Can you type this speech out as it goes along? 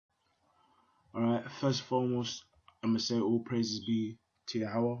Alright, first and foremost, I'm going to say all praises be to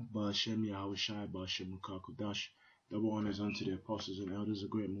Yahweh, Ba'ashem Yahweh Shai, Ba'ashem Kodash. Double honors unto the apostles and elders of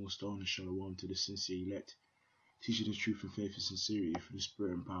GreatMillStone and Shalom to the sincere elect, teaching the truth and faith and sincerity through the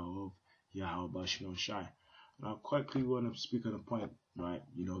spirit and power of Yahweh Ba'ashem Shai. And I quite clearly want to speak on a point, right,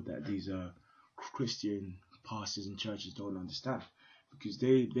 that these Christian pastors and churches don't understand. Because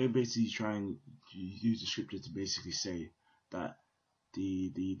they basically try and use the scripture to basically say that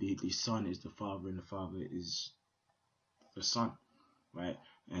the son is the father and the father is the son, right?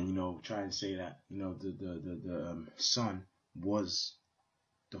 And try and say that the son was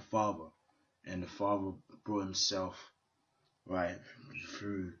the father, and the father brought himself, right,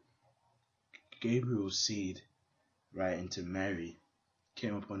 through Gabriel's seed, right, into Mary,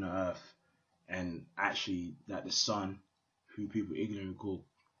 came upon the earth, and actually that the son, who people ignorantly call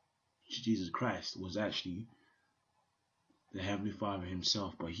Jesus Christ, was actually the Heavenly Father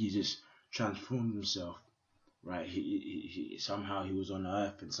himself, but he just transformed himself, right? He somehow he was on the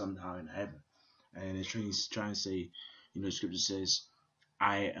earth and somehow in heaven, and they're trying to say, the scripture says,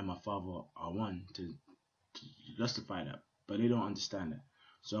 "I and my Father are one," to justify that, but they don't understand that.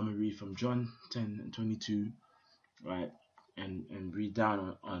 So I'm gonna read from John 10:22, right, and read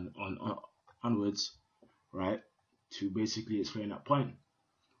down on onwards, right, to basically explain that point.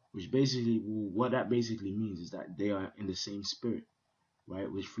 Which basically, what that basically means is that they are in the same spirit, right?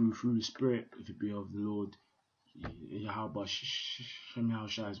 Which through the spirit, if it be of the Lord, Yahweh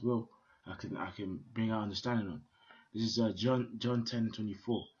Shai's will, I can bring out understanding on. This is John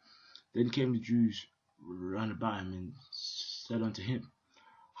 10:24. Then came the Jews round about him and said unto him,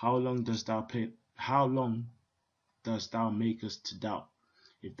 How long dost thou make us to doubt?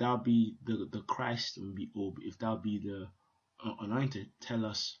 If thou be the Christ, or if thou be the anointed, tell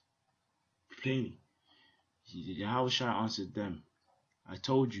us plainly. Yahweh answered them, I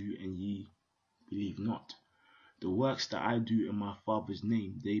told you, and ye believe not. The works that I do in my Father's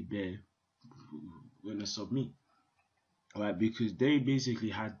name, they bear witness of me. Alright, because they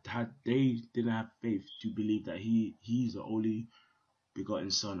basically they didn't have faith to believe that he's the only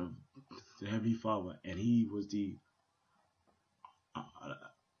begotten Son of the Heavenly Father, and he was the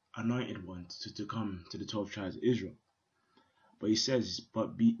anointed one to come to the 12 tribes of Israel. But he says,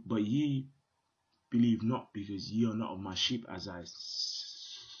 but ye believe not, because ye are not of my sheep, as I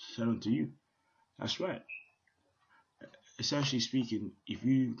said unto you. That's right. Essentially speaking, if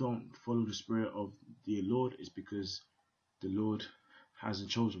you don't follow the spirit of the Lord, it's because the Lord hasn't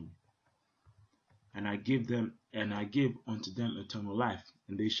chosen me. And I give unto them eternal life,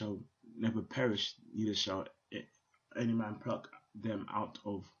 and they shall never perish, neither shall any man pluck them out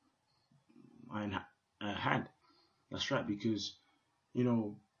of mine hand. That's right, because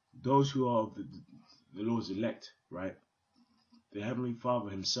those who are of the Lord's elect, right? The Heavenly Father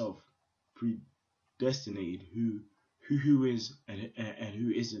himself predestinated who is and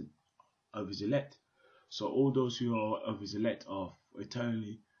who isn't of his elect. So all those who are of his elect are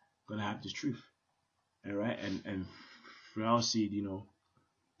eternally gonna have this truth. All right, and for our seed,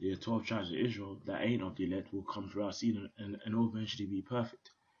 the 12 tribes of Israel that ain't of the elect will come through our seed and will eventually be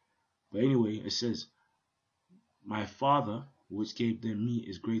perfect. But anyway, it says, My Father, which gave them me,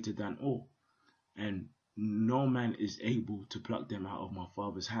 is greater than all, and no man is able to pluck them out of my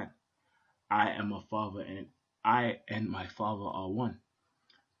Father's hand. I and my Father, and I and my Father are one.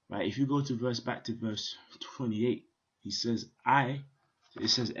 Right? If you go to back to verse 28, he says,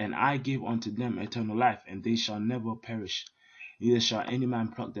 and I give unto them eternal life, and they shall never perish, neither shall any man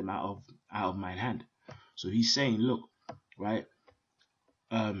pluck them out of mine hand. So he's saying, look, right?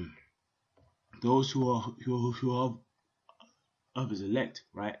 Those who are of his elect,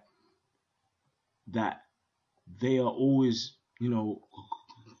 right? That they are always,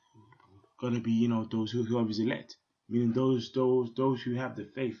 gonna be, those who are his elect. Meaning those who have the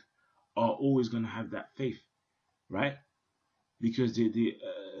faith are always gonna have that faith, right? Because the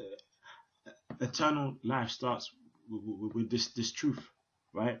eternal life starts with this truth,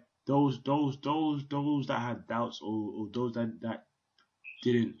 right? Those that had doubts, or those that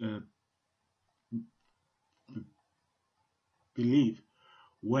didn't believe,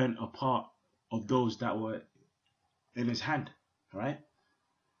 weren't a part of those that were in his hand, right?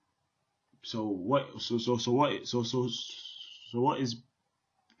 So what is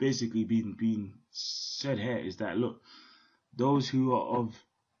basically being said here is that, look, those who are of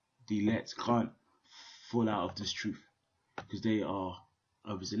the elect can't fall out of this truth, because they are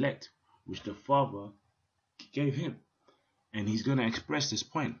of his elect, which the Father gave him. And he's going to express this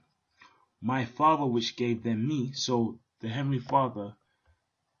point. My Father which gave them me. So the Heavenly Father,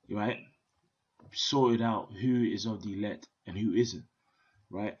 right, sorted out who is of the elect and who isn't,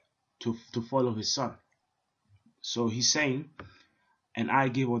 right? to follow his son. So he's saying, and I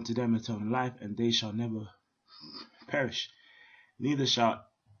give unto them eternal life, and they shall never perish, neither shall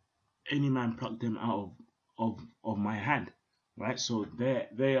any man pluck them out of my hand. Right? So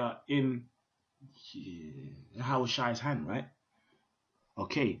they are in Yahushai's hand, right?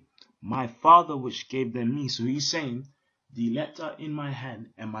 Okay. My Father which gave them me. So he's saying the elect are in my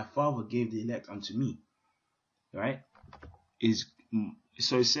hand, and my Father gave the elect unto me. Right?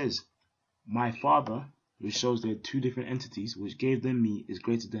 So it says, my Father, which shows there are two different entities, which gave them me, is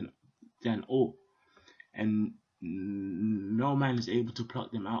greater than all, and no man is able to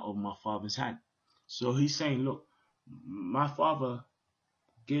pluck them out of my Father's hand. So he's saying, look, my Father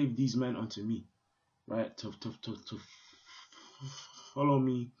gave these men unto me, right, to follow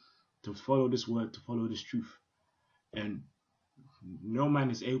me, to follow this word, to follow this truth, and no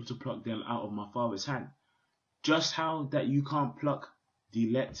man is able to pluck them out of my Father's hand. Just how that you can't pluck the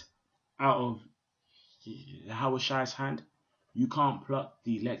elect out of Yahushai's hand, you can't pluck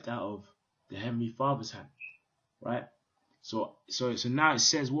the elect out of the Heavenly Father's hand, right? So now it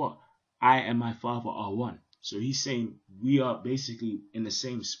says what? I and my Father are one. So he's saying we are basically in the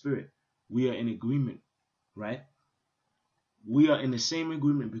same spirit. We are in agreement, right? We are in the same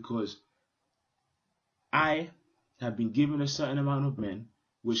agreement because I have been given a certain amount of men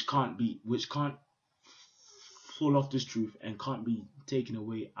which can't fall off this truth and can't be taken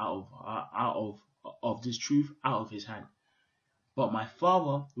away out of this truth, out of his hand. But my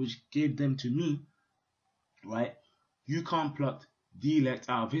Father, which gave them to me, right, you can't pluck the elect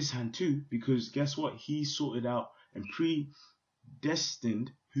out of his hand too, because guess what? He sorted out and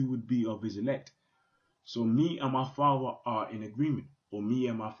predestined who would be of his elect. So me and my Father are in agreement, or me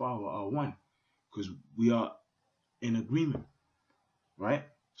and my Father are one, because we are in agreement, right?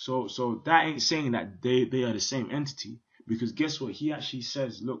 So that ain't saying that they are the same entity, because guess what? He actually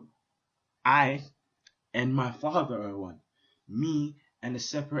says, look, I and my Father are one. Me and a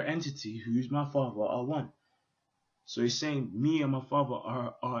separate entity who is my Father are one. So he's saying me and my Father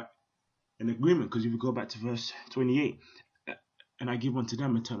are in agreement, because if you go back to verse 28, and I give unto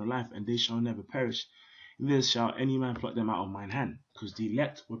them eternal life, and they shall never perish, neither shall any man pluck them out of mine hand, because the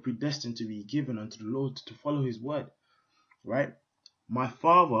elect were predestined to be given unto the Lord to follow his word, right? My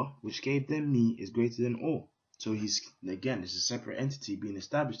Father, which gave them me, is greater than all. So he's, again, it's a separate entity being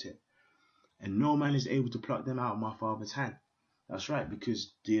established here, and no man is able to pluck them out of my Father's hand. That's right,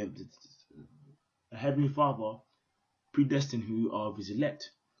 because the Heavenly Father predestined who are of his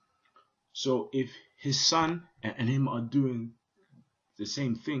elect. So if his son and him are doing the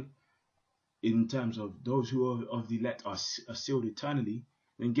same thing in terms of those who are of the elect are sealed eternally,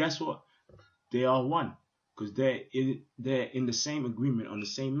 then guess what? They are one, because they're in the same agreement on the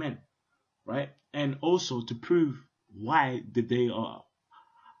same men, right? And also to prove why that they are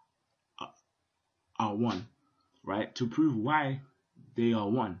one, right? To prove why they are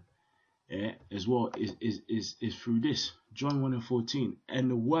one, as well is through this. John 1:14, and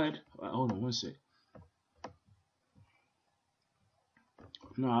the word. Hold on one sec.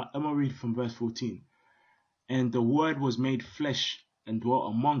 No, I'm gonna read from verse 14. And the word was made flesh and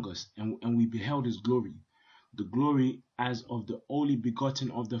dwelt among us, and we beheld his glory, the glory as of the only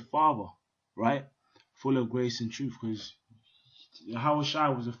begotten of the Father, right? Full of grace and truth, because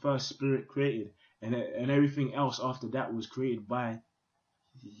Yahushua was the first spirit created, and everything else after that was created by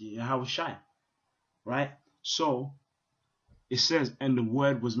Yahushua, right? So it says, and the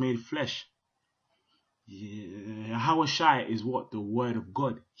word was made flesh. Yahushua is what? The word of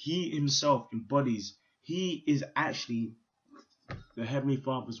God. He himself embodies, he is actually the Heavenly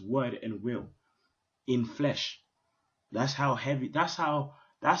Father's word and will in flesh. That's how heavy, that's how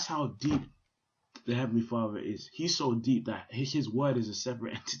deep the Heavenly Father is. He's so deep that his word is a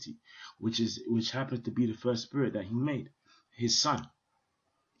separate entity, which happens to be the first spirit that he made, his son.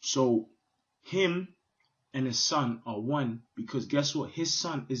 So him and his son are one, because guess what? His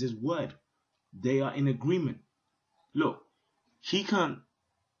son is his word. They are in agreement. Look, he can't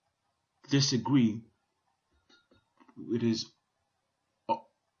disagree with his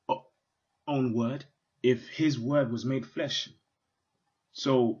own word if his word was made flesh.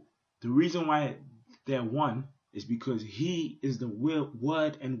 So the reason why they're one is because he is the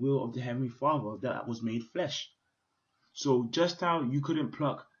word and will of the Heavenly Father that was made flesh. So just how you couldn't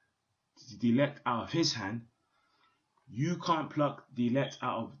pluck the elect out of his hand, you can't pluck the elect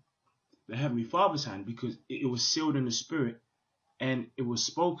out of the Heavenly Father's hand, because it was sealed in the Spirit and it was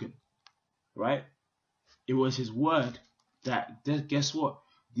spoken, right? It was his word that guess what?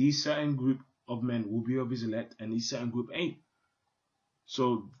 These certain group of men will be of his elect, and these certain group ain't.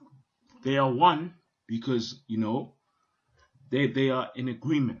 So they are one because, they are in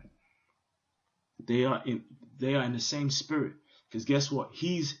agreement, They are in the same spirit. Because guess what?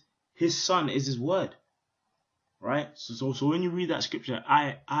 His son is his word. Right? So when you read that scripture,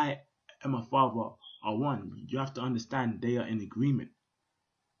 I and my Father are one, you have to understand they are in agreement.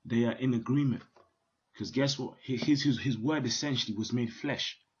 They are in agreement. Because guess what? His word essentially was made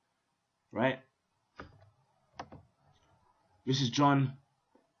flesh. Right? This is John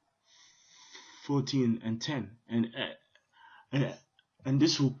 14:10. And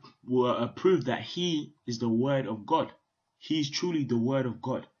this will prove that he is the word of God. He is truly the word of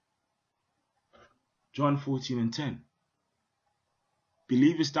God. John 14:10.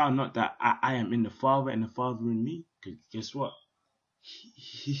 Believest thou not that I am in the Father and the Father in me? Because guess what?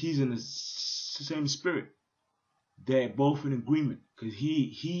 He's in the same spirit. They're both in agreement. Because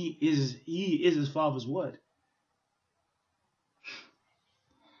he is his Father's word.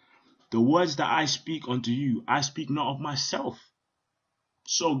 The words that I speak unto you, I speak not of myself.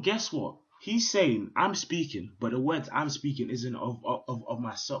 So guess what? He's saying, I'm speaking, but the words I'm speaking isn't of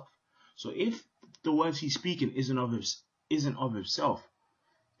myself. So if the words he's speaking isn't of himself,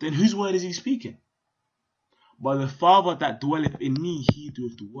 then whose word is he speaking? But the Father that dwelleth in me, he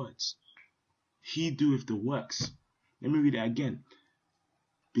doeth the words. He doeth the works. Let me read it again.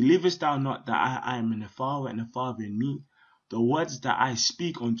 Believest thou not that I am in the Father and the Father in me? The words that I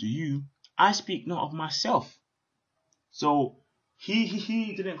speak unto you, I speak not of myself. So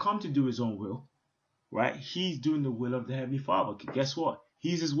he didn't come to do his own will, right? He's doing the will of the Heavenly Father. Guess what?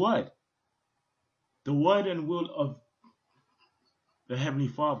 He's his word. The word and will of the Heavenly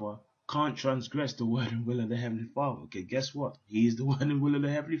Father can't transgress the word and will of the Heavenly Father. Okay, guess what? He is the word and will of the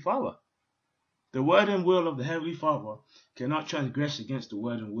Heavenly Father. The word and will of the Heavenly Father cannot transgress against the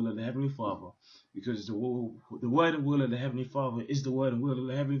word and will of the Heavenly Father, because the word and will of the Heavenly Father is the word and will of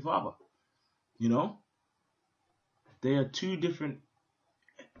the Heavenly Father. You know? They are two different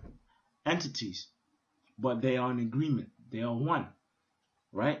entities, but they are in agreement. They are one.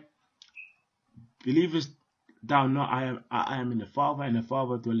 Right? Believest thou not I am in the Father, and the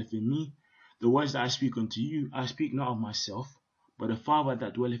Father dwelleth in me? The words that I speak unto you, I speak not of myself, but the Father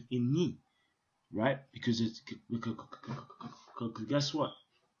that dwelleth in me. Right? Because guess what?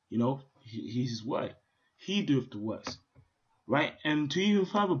 You know, he's his word. He doeth the works. Right? And to even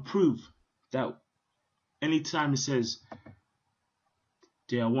further prove that anytime it says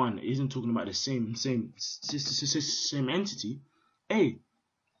they are one, it isn't talking about the same entity. Hey,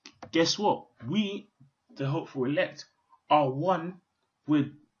 guess what? We, the hopeful elect, are one with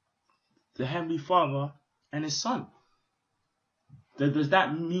the Heavenly Father and His Son. Does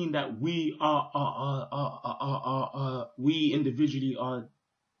that mean that we we individually are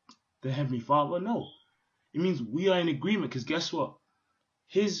the Heavenly Father? No. It means we are in agreement, because guess what?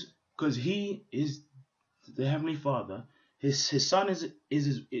 Because He is the Heavenly Father. His Son is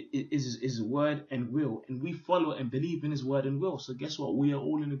His word and will, and we follow and believe in His word and will. So guess what? We are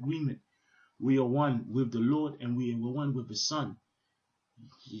all in agreement. We are one with the Lord, and we are one with His Son.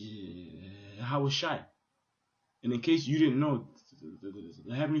 How was shy? And in case you didn't know,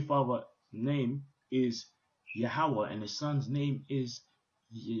 the Heavenly Father's name is Yahweh, and His Son's name is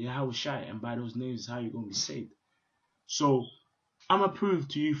Yahweh Shai, and by those names is how you're going to be saved. So I'm going to prove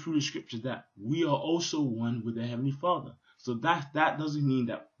to you through the scripture that we are also one with the Heavenly Father. So that doesn't mean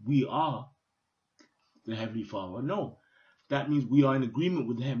that we are the Heavenly Father. No, that means we are in agreement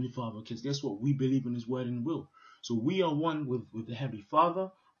with the Heavenly Father, because guess what? We believe in His word and will. So we are one with the Heavenly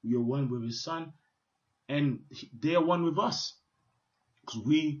Father, we are one with His Son, and they are one with us, because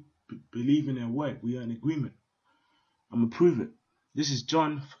we believe in their word. We are in agreement. I'm going to prove it. This is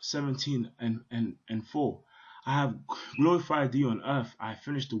John 17 and 4. I have glorified thee on earth. I have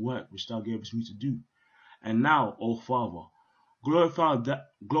finished the work which thou gavest me to do. And now, O Father, glorify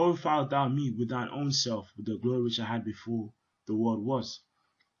thou me with thine own self, with the glory which I had before the world was.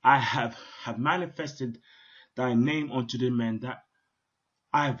 I have manifested thy name unto the men that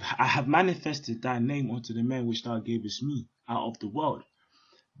I have manifested thy name unto the men which thou gavest me out of the world.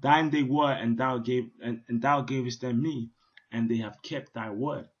 Thine they were, and thou gavest them me, and they have kept thy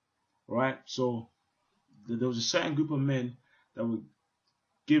word. Right? So there was a certain group of men that were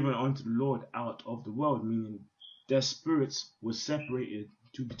given unto the Lord out of the world, meaning their spirits were separated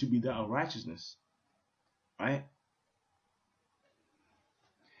to be that of righteousness. Right?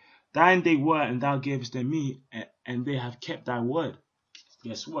 Thine they were, and thou gavest them me, and they have kept thy word.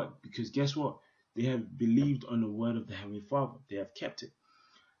 Guess what? Because guess what? They have believed on the word of the Heavenly Father. They have kept it.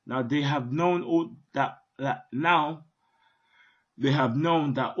 Now they have known all that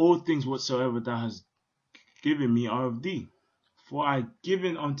all things whatsoever thou hast given me are of thee. For I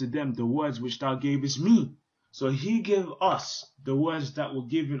given unto them the words which thou gavest me, So he gave us the words that were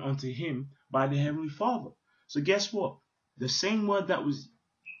given unto him by the Heavenly Father. So guess what? The same word that was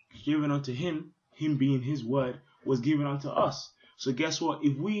given unto him, him being his word, was given unto us. So guess what?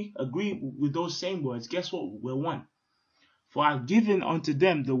 If we agree with those same words, guess what? We're one. For I have given unto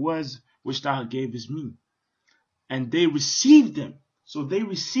them the words which thou gavest me, and they received them. So they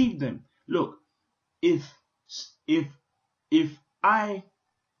received them. Look, if I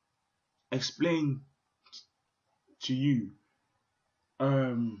explain to you,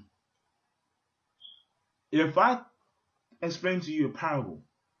 if I explain to you a parable,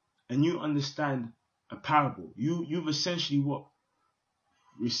 and you understand a parable, you've essentially what?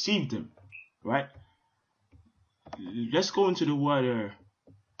 Received them, right? Let's go into the word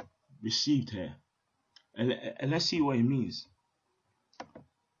received here, and let's see what it means.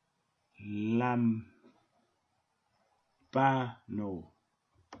 Lambano,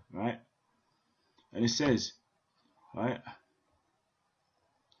 right? And it says, right?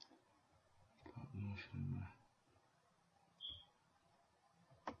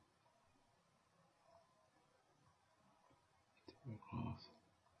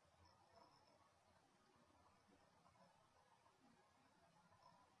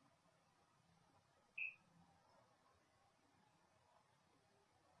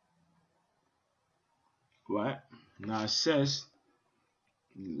 Right? Now it says,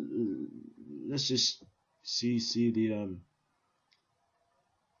 let's just see the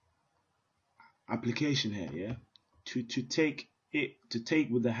application here, yeah? To take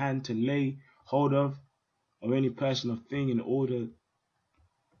with the hand, to lay hold of any person or thing in order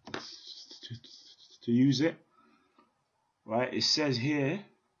to use it, right? It says here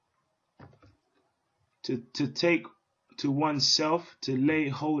to take to oneself, to lay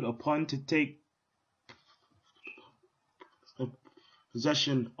hold upon, to take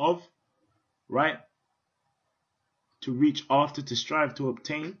possession of, right? To reach after, to strive to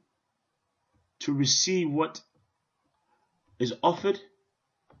obtain, to receive what is offered,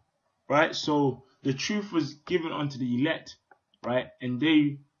 right? So the truth was given unto the elect, right? And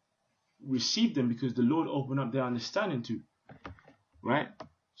they received them because the Lord opened up their understanding to, right?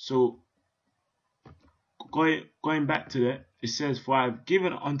 So going back to that, it says, for I have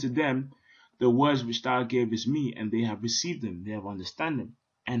given unto them the words which thou gavest me, and they have received them, they have understood them,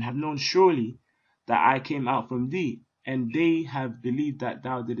 and have known surely that I came out from thee, and they have believed that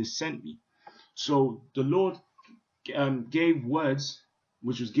thou didst send me. So the Lord gave words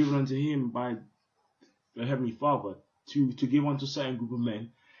which was given unto him by the Heavenly Father to give unto a certain group of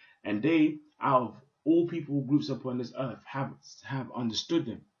men, and they, out of all people groups upon this earth, have understood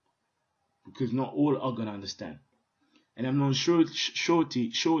them, because not all are going to understand. And I'm known surely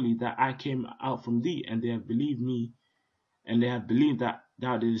that I came out from thee, and they have believed me, and they have believed that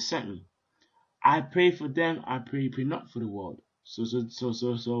thou didst send me. I pray for them, I pray not for the world. So this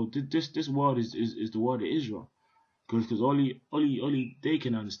world is the world of Israel, because only they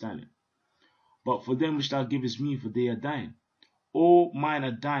can understand it. But for them which thou givest me, for they are thine. All mine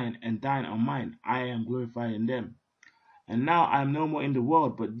are thine, and thine are mine. I am glorified in them. And now I am no more in the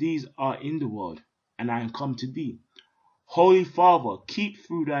world, but these are in the world, and I am come to thee. Holy Father, keep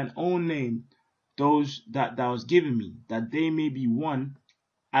through thine own name those that thou hast given me, that they may be one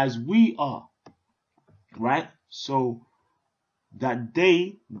as we are. Right? So that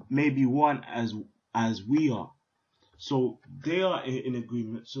they may be one as we are. So they are in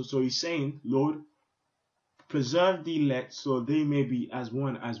agreement. So he's saying, Lord, preserve the elect so they may be as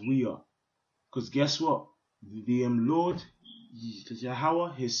one as we are. Because guess what? The Lord,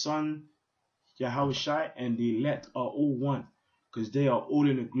 Yahweh, his son, Yahweh Shai, and the elect are all one. Because they are all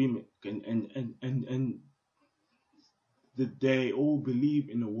in agreement. And they all believe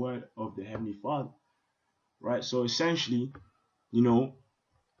in the word of the Heavenly Father. Right? So essentially,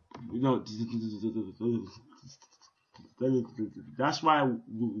 that's why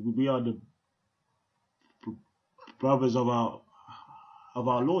we are the brothers of our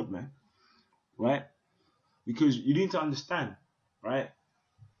Lord, man. Right? Because you need to understand, right?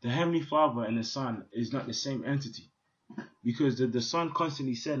 The Heavenly Father and the Son is not the same entity. Because the Son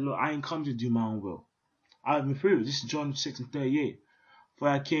constantly said, look, I ain't come to do my own will. I've been through it. This is John 6:38. For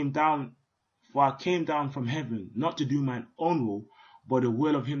I came down from heaven, not to do mine own will, but the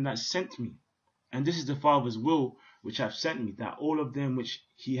will of him that sent me. And this is the Father's will which hath sent me, that all of them which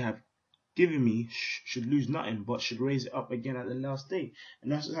he hath given me should lose nothing, but should raise it up again at the last day.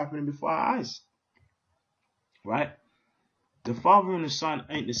 And that's what's happening before our eyes. Right? The Father and the Son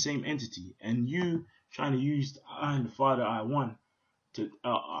ain't the same entity, and you trying to use I and the Father are one to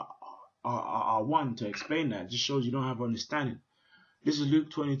explain that just shows you don't have understanding. This is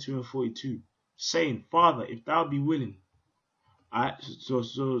Luke 22:42. saying, Father, if thou be willing. So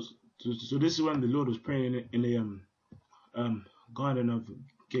this is when the Lord was praying in the garden of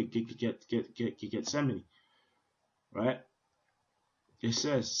Gethsemane, right? It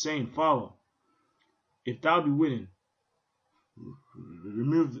says, saying, Father, if thou be willing,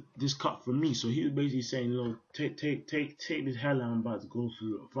 remove this cup from me. So he was basically saying, Lord, take this hell I'm about to go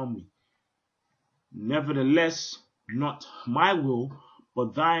through from me. Nevertheless, not my will,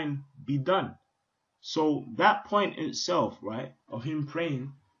 but thine be done. So that point in itself, right, of him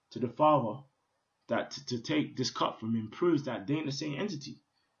praying to the Father that to take this cup from him proves that they ain't the same entity.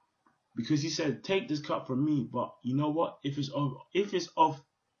 Because he said, take this cup from me, but you know what? If it's of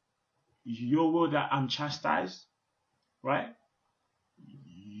your will that I'm chastised, right?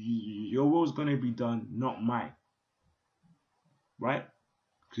 Your will is going to be done, not mine, right?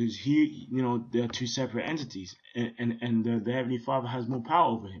 Because they're two separate entities, and the Heavenly Father has more power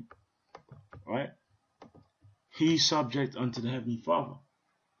over him, right? He's subject unto the Heavenly Father,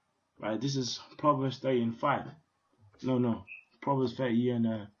 right? This is Proverbs 30:5. No, Proverbs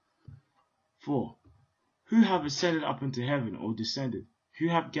 30:4. Who have ascended up into heaven, or descended? Who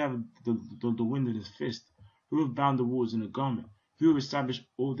have gathered the wind in his fist? Who have bound the waters in a garment? Who have established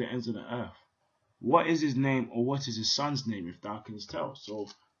all the ends of the earth? What is his name, or what is his son's name, if thou canst tell? So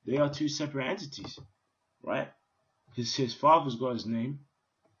they are two separate entities, right? His father's got his name,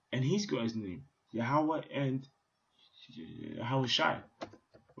 and he's got his name, Yahweh and Yahweh Shai,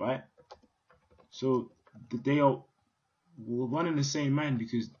 right? So they are one and the same man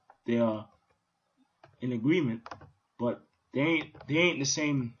because they are in agreement, but they ain't the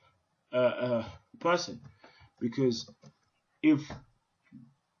same person. Because if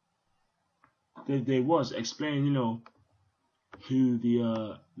they was explaining, who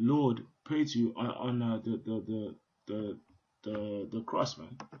the Lord prayed to on the cross,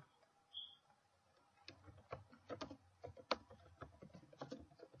 man.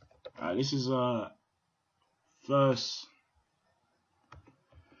 This is First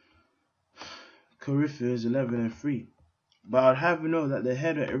Corinthians 11:3. But I'd have you know that the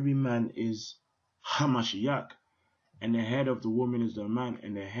head of every man is Hamashiach, and the head of the woman is the man,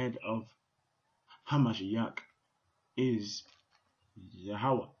 and the head of Hamashiach is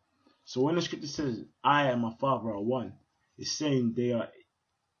Yahweh. So when the scripture says, I and my Father are one, it's saying they are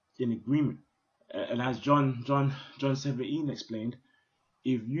in agreement. And as John 17 explained,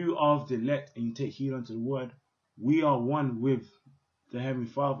 if you are of the elect and you take heed unto the word, we are one with the Heavenly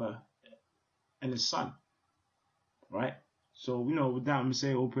Father and the Son. Right? So, with that, I'm going to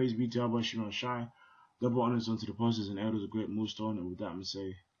say, all praise be to Yahweh Shemel Shai. Double honors unto the apostles and elders of GreatMillStone. And with that, I'm going to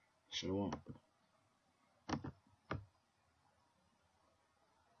say, Shalom.